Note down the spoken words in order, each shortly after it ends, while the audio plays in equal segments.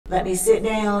let me sit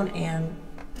down and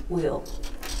we'll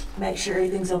make sure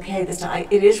everything's okay this time.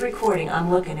 It is recording.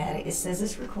 I'm looking at it. It says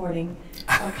it's recording.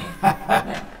 Okay.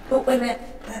 Oh, wait a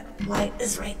minute. That light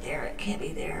is right there. It can't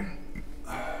be there.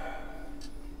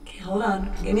 Okay, hold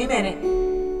on. Give me a minute.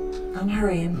 I'm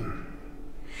hurrying.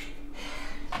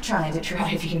 I'm trying to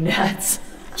drive you nuts.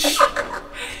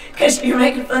 Because you're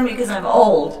making fun of me because I'm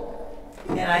old.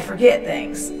 And I forget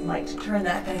things. I like to turn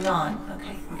that thing on.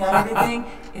 Okay, we got everything.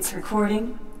 It's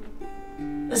recording.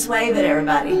 Let's wave at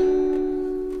everybody.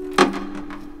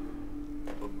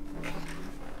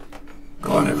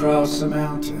 Going across the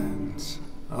mountains,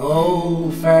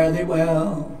 oh, fare thee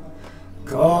well.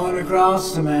 Going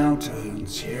across the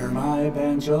mountains, hear my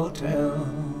banjo tell.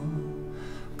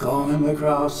 Going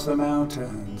across the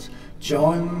mountains,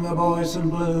 join the boys in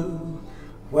blue.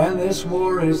 When this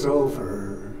war is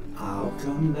over, I'll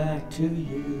come back to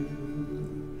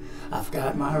you. I've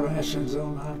got my rations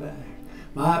on my back,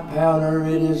 my powder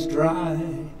it is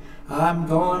dry. I'm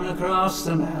going across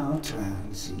the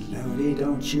mountains, Lodi,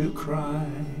 don't you cry.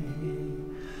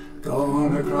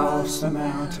 Going across the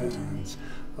mountains,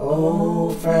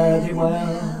 oh, fare thee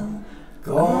well.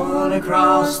 Going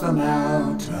across the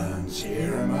mountains,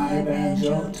 hear my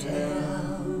banjo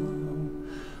tell.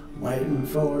 Waiting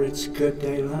for its good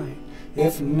daylight,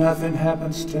 if nothing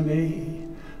happens to me,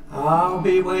 I'll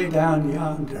be way down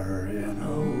yonder in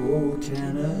old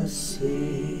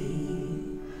Tennessee.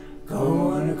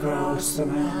 Going across the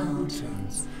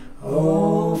mountains,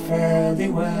 oh, fare thee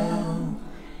well.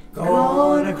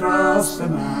 Going across the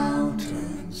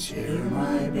mountains, hear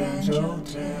my banjo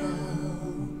tell.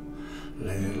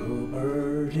 Little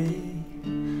birdie,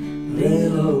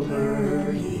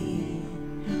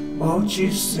 won't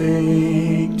you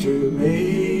sing to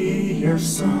me your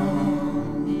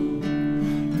song?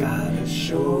 Got a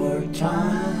short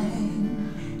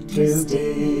time to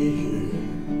be here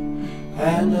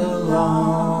and a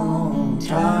long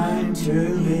time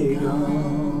to be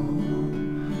gone.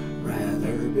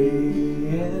 Rather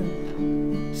be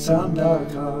in some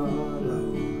dark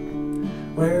hollow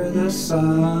where the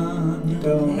sun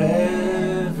don't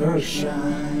ever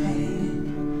shine,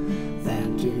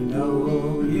 than to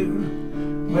know you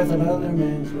with another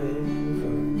man's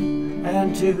river,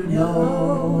 and to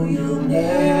know you'll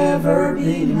never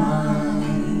be mine.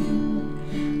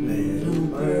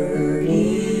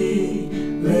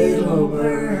 Little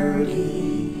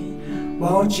birdie,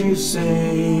 won't you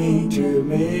sing to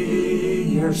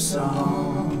me your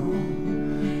song?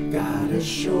 Got a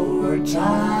short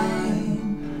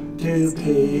time to be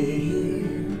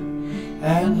here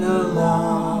and a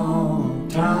long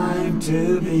time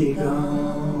to be gone.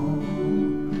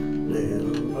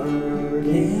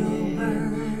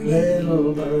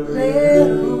 Little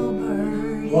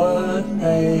birdie, what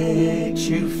makes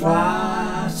you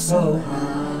fly so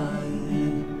high,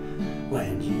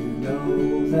 when you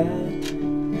know that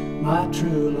my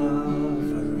true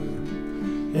lover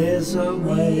is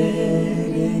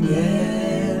awaiting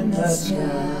in the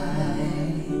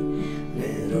sky?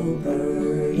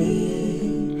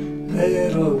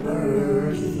 Little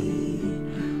birdie,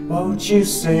 won't you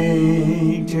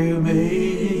sing to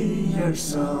me your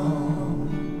song?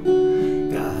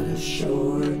 Got a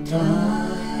short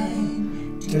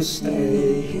time to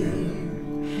stay here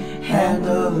and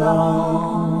a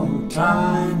long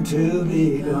time to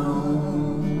be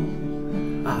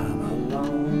gone. I'm a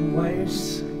long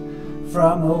ways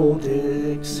from old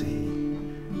Dixie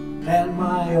and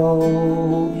my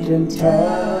old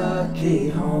Kentucky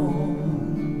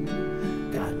home.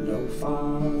 Got no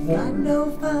father, got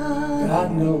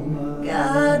no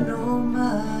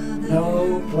mother,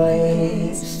 no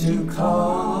place to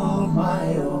call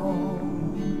my own.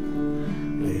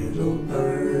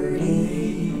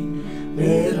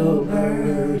 Little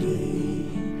birdie,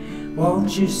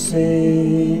 won't you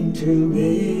sing to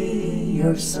me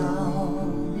your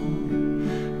song?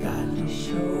 Got a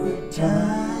short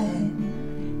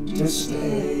time to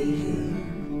stay here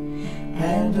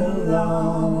and a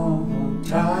long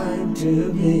time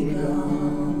to be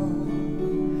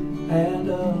gone, and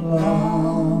a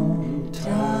long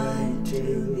time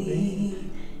to be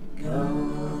gone.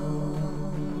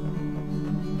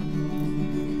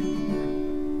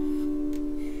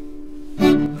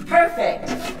 Perfect.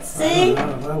 See?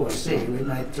 Well, we'll see. We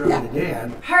might throw it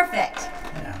again. Perfect.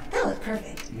 Yeah. That was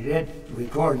perfect. You did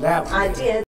record that one. I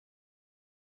did.